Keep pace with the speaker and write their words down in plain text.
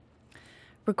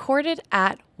Recorded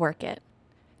at Work It,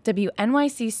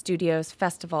 WNYC Studios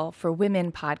Festival for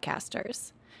Women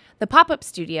Podcasters. The pop-up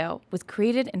studio was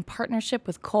created in partnership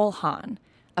with Cole Haan,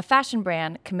 a fashion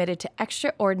brand committed to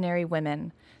extraordinary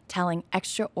women telling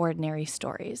extraordinary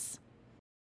stories.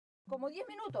 Como 10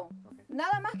 minutos,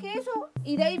 nada más que eso,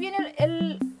 y de ahí viene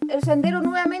el sendero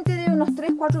nuevamente de unos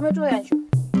 3-4 metros de ancho.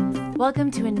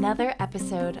 Welcome to another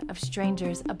episode of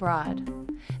Strangers Abroad.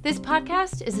 This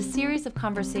podcast is a series of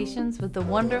conversations with the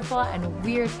wonderful and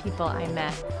weird people I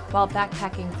met while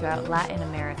backpacking throughout Latin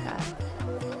America.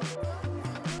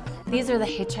 These are the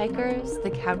hitchhikers,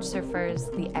 the couch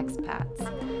surfers, the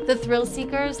expats, the thrill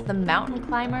seekers, the mountain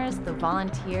climbers, the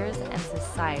volunteers, and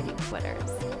society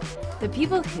quitters. The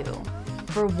people who,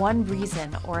 for one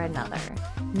reason or another,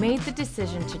 made the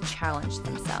decision to challenge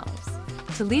themselves,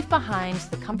 to leave behind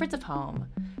the comforts of home,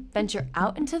 venture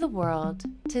out into the world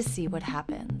to see what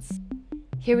happens.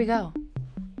 Here we go.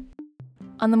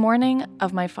 On the morning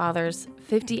of my father's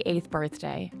 58th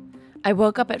birthday, I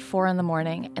woke up at 4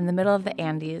 a.m. in the middle of the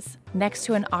Andes next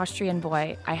to an Austrian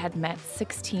boy I had met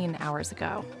 16 hours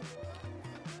ago.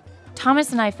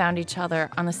 Thomas and I found each other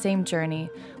on the same journey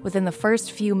within the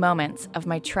first few moments of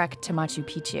my trek to Machu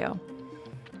Picchu.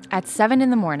 At 7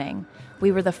 a.m,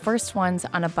 we were the first ones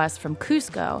on a bus from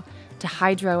Cusco to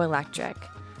Hydroelectric,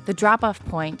 the drop-off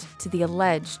point to the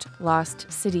alleged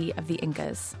lost city of the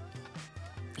Incas.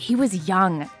 He was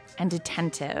young and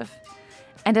attentive,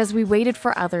 and as we waited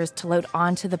for others to load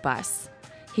onto the bus,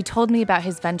 he told me about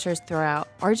his ventures throughout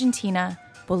Argentina,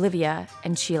 Bolivia,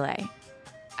 and Chile.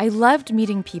 I loved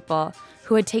meeting people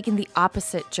who had taken the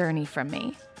opposite journey from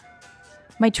me.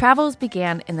 My travels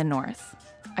began in the north.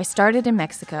 I started in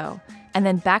Mexico and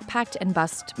then backpacked and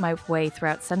bussed my way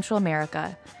throughout Central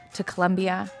America to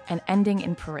Colombia and ending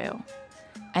in Peru.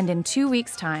 And in 2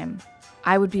 weeks' time,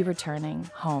 I would be returning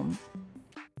home.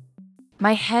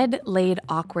 My head laid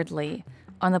awkwardly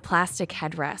on the plastic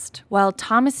headrest, while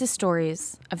Thomas's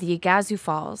stories of the Iguazu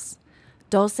Falls,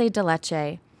 dulce de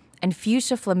leche, and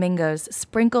fuchsia flamingos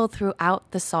sprinkled throughout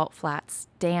the salt flats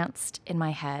danced in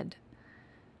my head.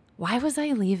 Why was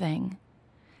I leaving?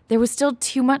 There was still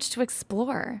too much to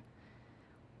explore.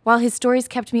 While his stories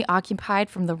kept me occupied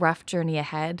from the rough journey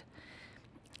ahead,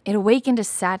 it awakened a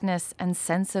sadness and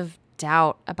sense of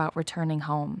doubt about returning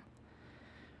home.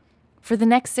 For the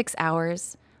next 6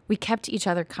 hours, we kept each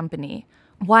other company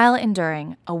while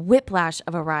enduring a whiplash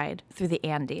of a ride through the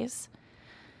Andes,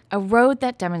 a road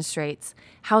that demonstrates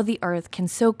how the earth can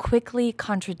so quickly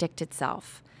contradict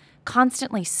itself,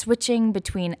 constantly switching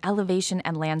between elevation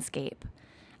and landscape.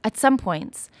 At some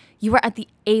points, you are at the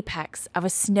apex of a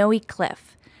snowy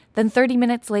cliff. Then 30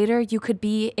 minutes later, you could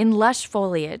be in lush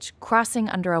foliage, crossing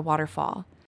under a waterfall.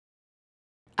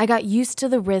 I got used to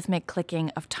the rhythmic clicking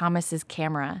of Thomas's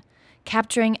camera,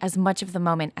 capturing as much of the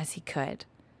moment as he could.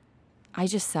 I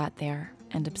just sat there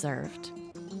and observed.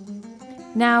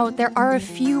 Now, there are a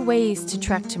few ways to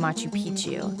trek to Machu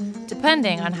Picchu,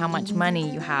 depending on how much money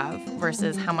you have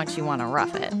versus how much you want to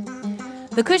rough it.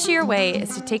 The cushier way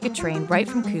is to take a train right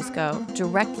from Cusco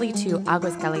directly to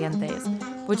Aguascalientes,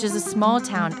 which is a small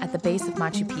town at the base of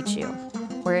Machu Picchu,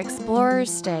 where explorers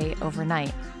stay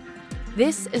overnight.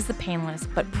 This is the painless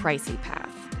but pricey path.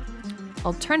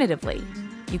 Alternatively,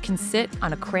 you can sit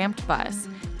on a cramped bus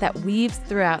that weaves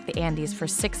throughout the Andes for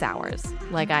 6 hours,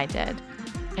 like I did,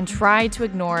 and try to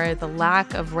ignore the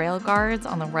lack of rail guards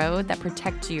on the road that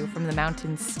protect you from the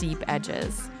mountain's steep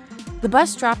edges. The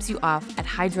bus drops you off at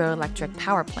Hydroelectric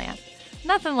Power Plant,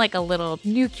 nothing like a little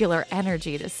nuclear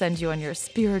energy to send you on your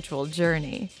spiritual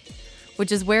journey,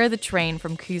 which is where the train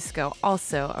from Cusco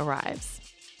also arrives.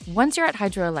 Once you're at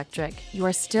Hydroelectric, you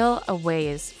are still a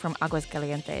ways from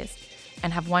Aguascalientes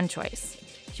and have one choice.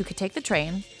 You could take the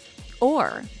train,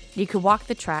 or you could walk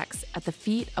the tracks at the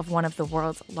feet of one of the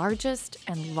world's largest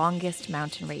and longest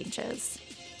mountain ranges.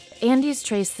 Andes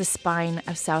trace the spine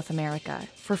of South America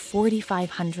for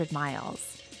 4,500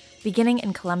 miles, beginning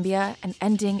in Colombia and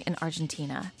ending in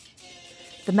Argentina.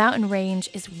 The mountain range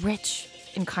is rich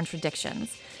in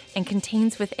contradictions and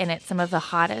contains within it some of the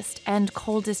hottest and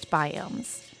coldest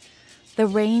biomes. The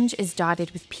range is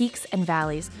dotted with peaks and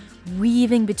valleys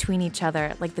weaving between each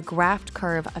other like the graphed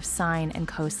curve of sine and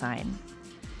cosine.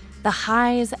 The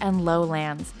highs and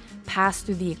lowlands pass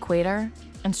through the equator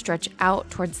and stretch out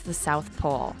towards the South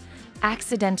Pole,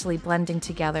 accidentally blending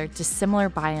together dissimilar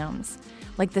biomes,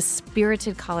 like the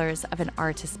spirited colors of an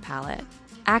artist's palette.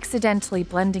 Accidentally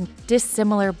blending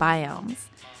dissimilar biomes,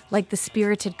 like the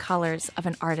spirited colors of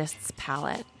an artist's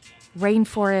palette.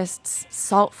 Rainforests,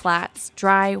 salt flats,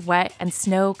 dry, wet, and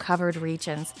snow-covered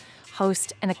regions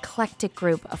host an eclectic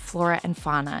group of flora and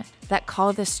fauna that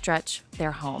call this stretch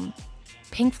their home.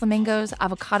 pink flamingos,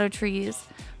 avocado trees,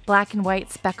 black and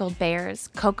white speckled bears,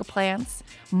 coca plants,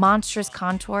 monstrous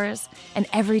contours, and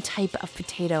every type of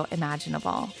potato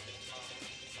imaginable.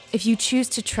 If you choose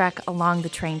to trek along the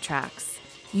train tracks,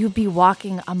 you'd be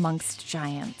walking amongst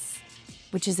giants,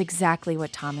 which is exactly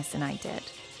what Thomas and I did.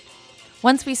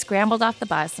 Once we scrambled off the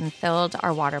bus and filled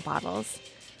our water bottles,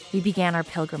 we began our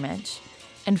pilgrimage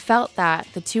and felt that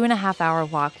the 2.5-hour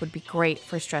walk would be great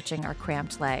for stretching our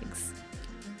cramped legs.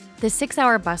 The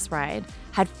 6-hour bus ride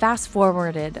had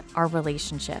fast-forwarded our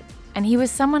relationship, and he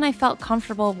was someone I felt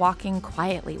comfortable walking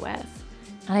quietly with.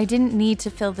 And I didn't need to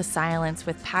fill the silence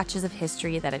with patches of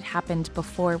history that had happened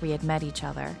before we had met each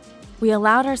other. We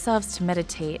allowed ourselves to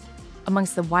meditate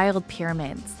amongst the wild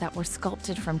pyramids that were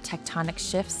sculpted from tectonic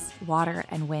shifts, water,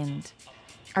 and wind.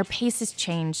 Our paces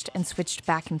changed and switched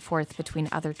back and forth between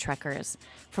other trekkers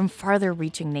from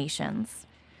farther-reaching nations.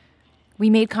 We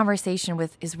made conversation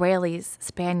with Israelis,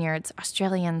 Spaniards,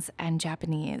 Australians, and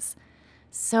Japanese.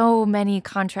 So many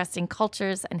contrasting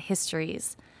cultures and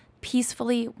histories,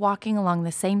 peacefully walking along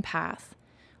the same path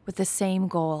with the same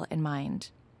goal in mind.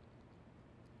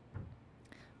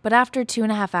 But after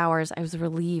 2.5 hours, I was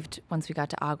relieved once we got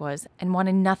to Aguas and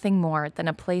wanted nothing more than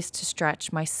a place to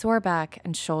stretch my sore back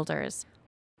and shoulders.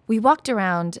 We walked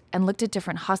around and looked at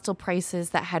different hostel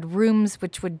prices that had rooms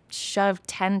which would shove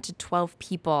 10 to 12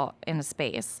 people in a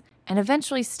space, and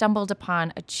eventually stumbled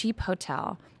upon a cheap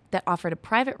hotel that offered a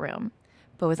private room,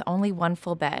 but with only one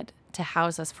full bed to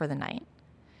house us for the night.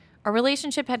 Our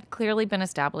relationship had clearly been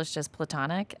established as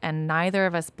platonic, and neither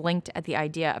of us blinked at the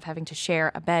idea of having to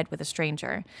share a bed with a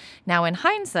stranger. Now, in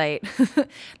hindsight,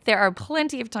 there are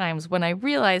plenty of times when I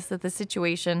realized that the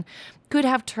situation could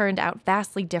have turned out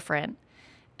vastly different,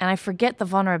 and I forget the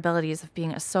vulnerabilities of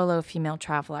being a solo female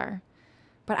traveler.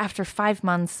 But after 5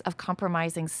 months of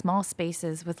compromising small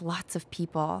spaces with lots of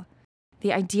people,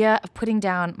 the idea of putting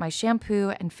down my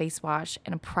shampoo and face wash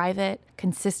in a private,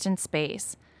 consistent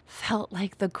space felt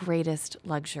like the greatest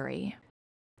luxury.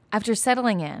 After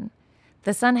settling in,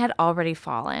 the sun had already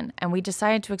fallen, and we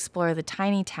decided to explore the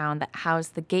tiny town that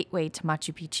housed the gateway to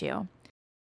Machu Picchu.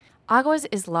 Aguas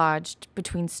is lodged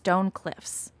between stone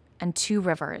cliffs and 2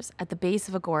 rivers at the base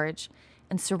of a gorge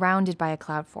and surrounded by a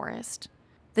cloud forest.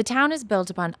 The town is built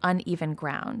upon uneven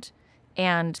ground,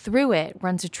 and through it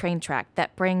runs a train track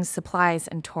that brings supplies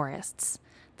and tourists,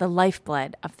 the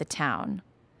lifeblood of the town.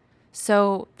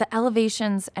 So the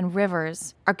elevations and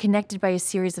rivers are connected by a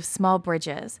series of small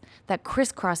bridges that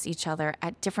crisscross each other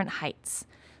at different heights,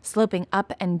 sloping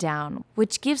up and down,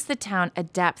 which gives the town a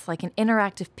depth like an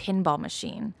interactive pinball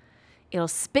machine. It'll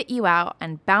spit you out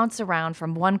and bounce around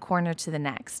from one corner to the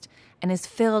next, and is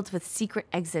filled with secret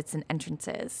exits and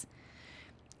entrances.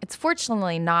 It's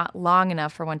fortunately not long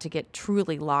enough for one to get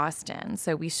truly lost in,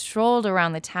 so we strolled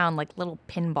around the town like little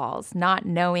pinballs, not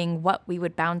knowing what we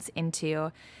would bounce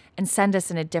into and send us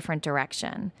in a different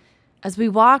direction. As we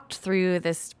walked through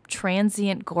this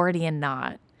transient Gordian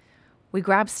knot, we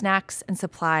grabbed snacks and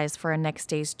supplies for our next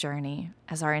day's journey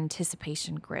as our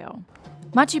anticipation grew.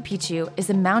 Machu Picchu is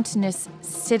a mountainous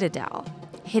citadel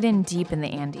hidden deep in the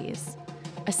Andes.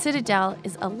 A citadel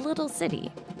is a little city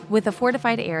with a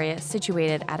fortified area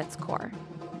situated at its core.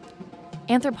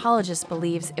 Anthropologists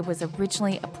believe it was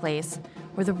originally a place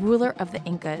where the ruler of the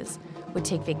Incas would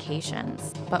take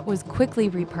vacations, but was quickly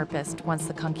repurposed once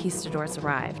the conquistadors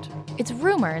arrived. It's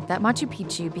rumored that Machu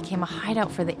Picchu became a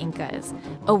hideout for the Incas,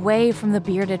 away from the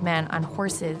bearded men on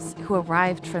horses who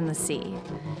arrived from the sea,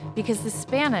 because the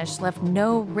Spanish left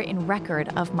no written record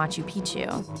of Machu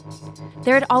Picchu.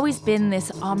 There had always been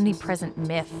this omnipresent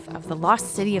myth of the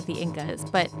lost city of the Incas,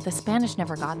 but the Spanish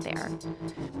never got there.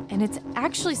 And it's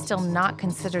actually still not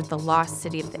considered the lost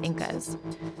city of the Incas.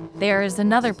 There's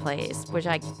another place, which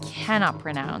I cannot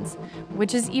pronounce,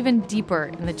 which is even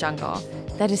deeper in the jungle,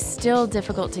 that is still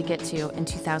difficult to get to in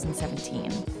 2017.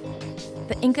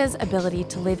 The Incas' ability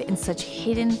to live in such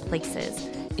hidden places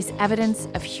is evidence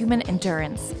of human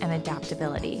endurance and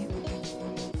adaptability.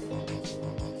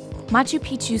 Machu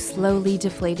Picchu slowly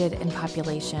deflated in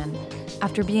population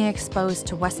after being exposed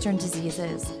to Western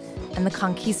diseases and the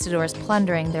conquistadors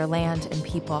plundering their land and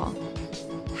people.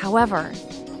 However,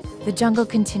 the jungle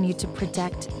continued to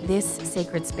protect this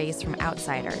sacred space from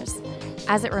outsiders,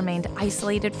 as it remained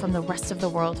isolated from the rest of the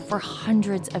world for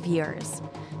hundreds of years,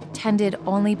 tended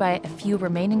only by a few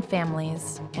remaining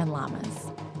families and lamas.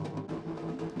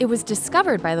 It was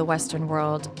discovered by the Western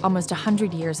world almost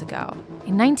 100 years ago.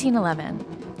 In 1911,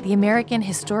 the American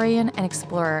historian and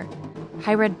explorer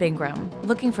Hired Bingham,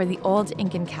 looking for the old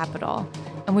Incan capital,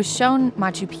 and was shown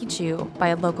Machu Picchu by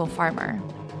a local farmer.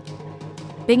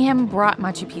 Bingham brought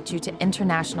Machu Picchu to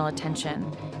international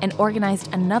attention and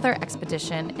organized another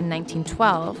expedition in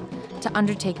 1912 to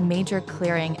undertake major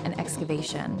clearing and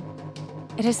excavation.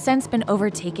 It has since been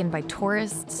overtaken by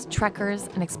tourists, trekkers,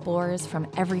 and explorers from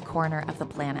every corner of the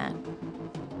planet.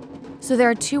 So there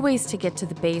are two ways to get to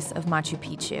the base of Machu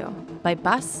Picchu, by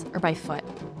bus or by foot.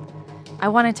 I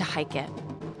wanted to hike it,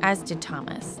 as did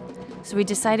Thomas, so we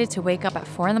decided to wake up at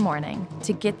 4 a.m.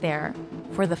 to get there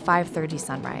for the 5:30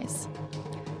 sunrise.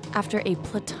 After a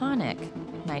platonic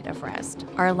night of rest,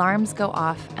 our alarms go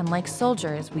off, and like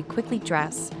soldiers, we quickly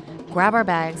dress, grab our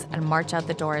bags, and march out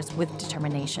the doors with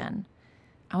determination.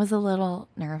 I was a little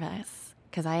nervous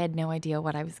because I had no idea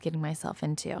what I was getting myself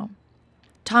into.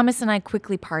 Thomas and I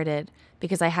quickly parted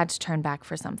because I had to turn back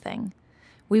for something.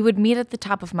 We would meet at the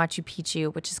top of Machu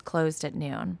Picchu, which is closed at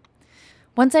noon.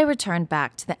 Once I returned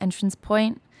back to the entrance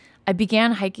point, I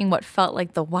began hiking what felt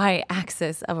like the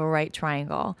y-axis of a right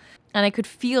triangle, and I could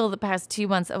feel the past 2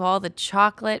 months of all the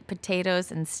chocolate,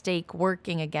 potatoes, and steak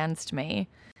working against me.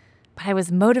 But I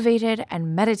was motivated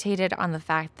and meditated on the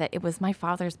fact that it was my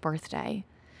father's birthday.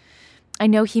 I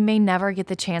know he may never get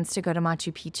the chance to go to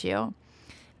Machu Picchu,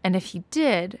 and if he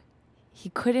did, he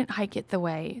couldn't hike it the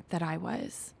way that I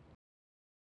was.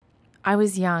 I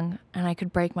was young, and I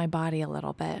could break my body a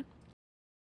little bit.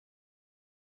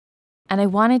 And I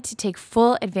wanted to take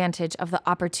full advantage of the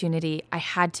opportunity I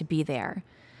had to be there,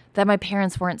 that my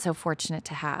parents weren't so fortunate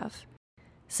to have.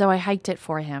 So I hiked it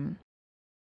for him.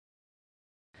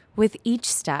 With each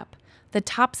step, the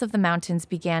tops of the mountains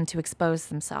began to expose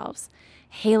themselves,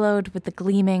 haloed with the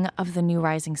gleaming of the new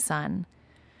rising sun.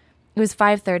 It was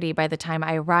 5:30 by the time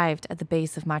I arrived at the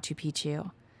base of Machu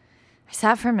Picchu. I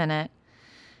sat for a minute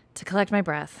to collect my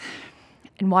breath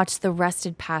and watched the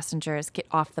rested passengers get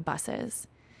off the buses.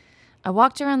 I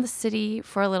walked around the city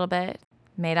for a little bit,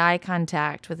 made eye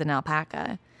contact with an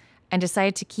alpaca, and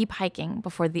decided to keep hiking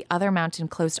before the other mountain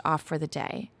closed off for the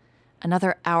day.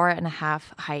 Another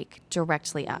hour-and-a-half hike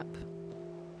directly up.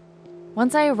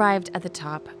 Once I arrived at the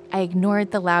top, I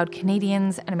ignored the loud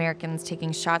Canadians and Americans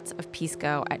taking shots of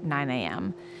Pisco at 9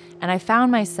 a.m., and I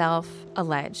found myself a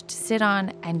ledge to sit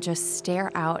on and just stare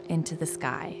out into the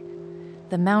sky,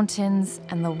 the mountains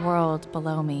and the world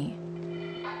below me.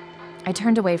 I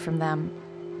turned away from them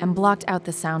and blocked out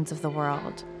the sounds of the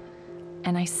world,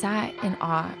 and I sat in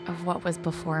awe of what was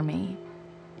before me.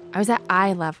 I was at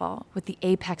eye level with the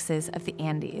apexes of the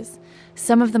Andes,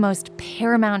 some of the most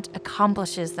paramount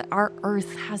accomplishes that our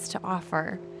Earth has to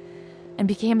offer, and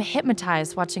became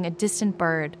hypnotized watching a distant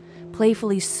bird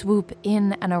playfully swoop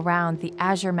in and around the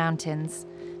Azure Mountains,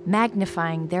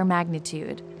 magnifying their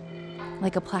magnitude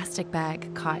like a plastic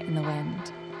bag caught in the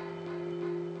wind.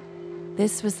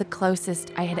 This was the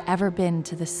closest I had ever been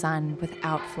to the sun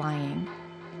without flying.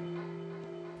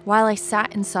 While I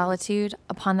sat in solitude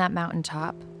upon that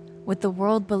mountaintop, with the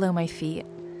world below my feet,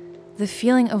 the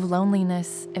feeling of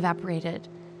loneliness evaporated.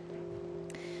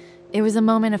 It was a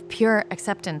moment of pure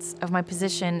acceptance of my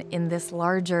position in this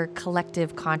larger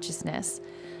collective consciousness.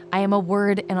 I am a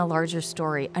word in a larger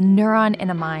story, a neuron in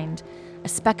a mind, a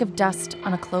speck of dust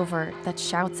on a clover that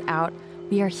shouts out,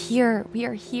 "We are here, we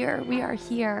are here, we are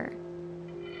here."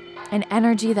 An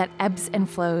energy that ebbs and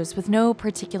flows with no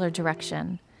particular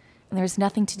direction, and there's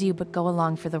nothing to do but go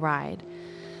along for the ride.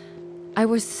 I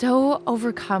was so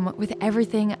overcome with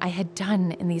everything I had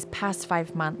done in these past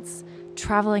 5 months,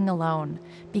 traveling alone,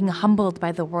 being humbled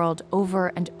by the world over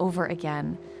and over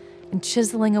again, and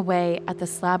chiseling away at the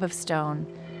slab of stone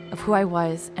of who I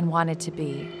was and wanted to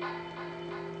be.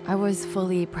 I was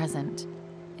fully present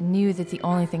and knew that the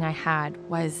only thing I had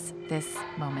was this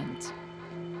moment.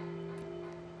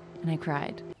 And I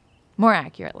cried. More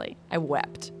accurately, I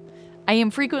wept. I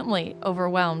am frequently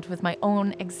overwhelmed with my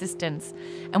own existence,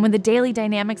 and when the daily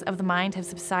dynamics of the mind have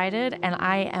subsided and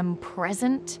I am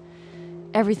present,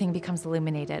 everything becomes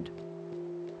illuminated.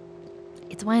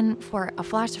 It's when, for a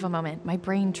flash of a moment, my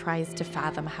brain tries to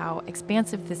fathom how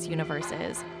expansive this universe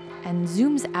is, and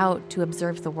zooms out to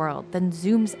observe the world, then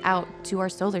zooms out to our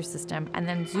solar system, and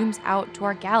then zooms out to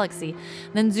our galaxy,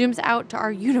 then zooms out to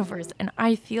our universe, and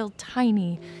I feel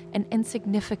tiny and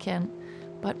insignificant,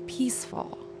 but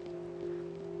peaceful.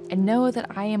 And know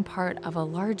that I am part of a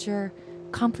larger,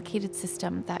 complicated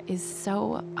system that is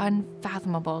so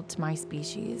unfathomable to my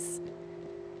species.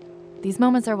 These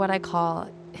moments are what I call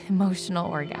emotional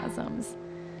orgasms.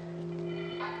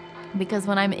 Because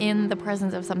when I'm in the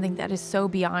presence of something that is so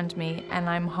beyond me and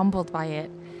I'm humbled by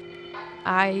it,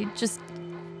 I just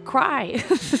cry.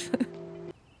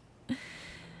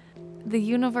 The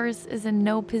universe is in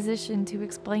no position to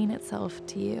explain itself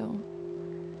to you.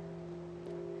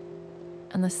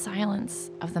 And the silence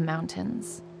of the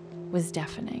mountains was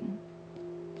deafening.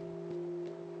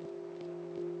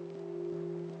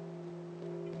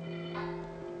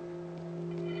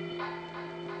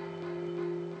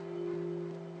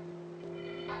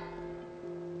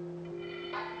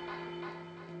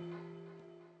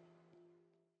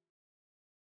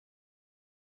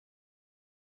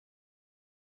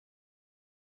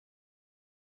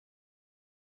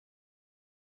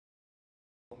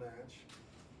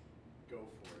 Go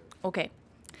for it. Okay.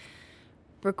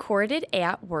 Recorded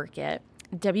at Work It,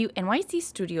 WNYC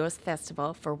Studios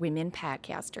Festival for Women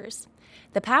Podcasters.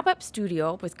 The pop-up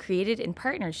studio was created in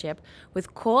partnership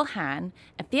with Cole Haan,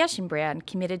 a fashion brand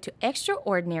committed to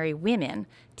extraordinary women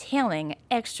telling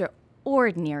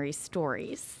extraordinary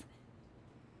stories.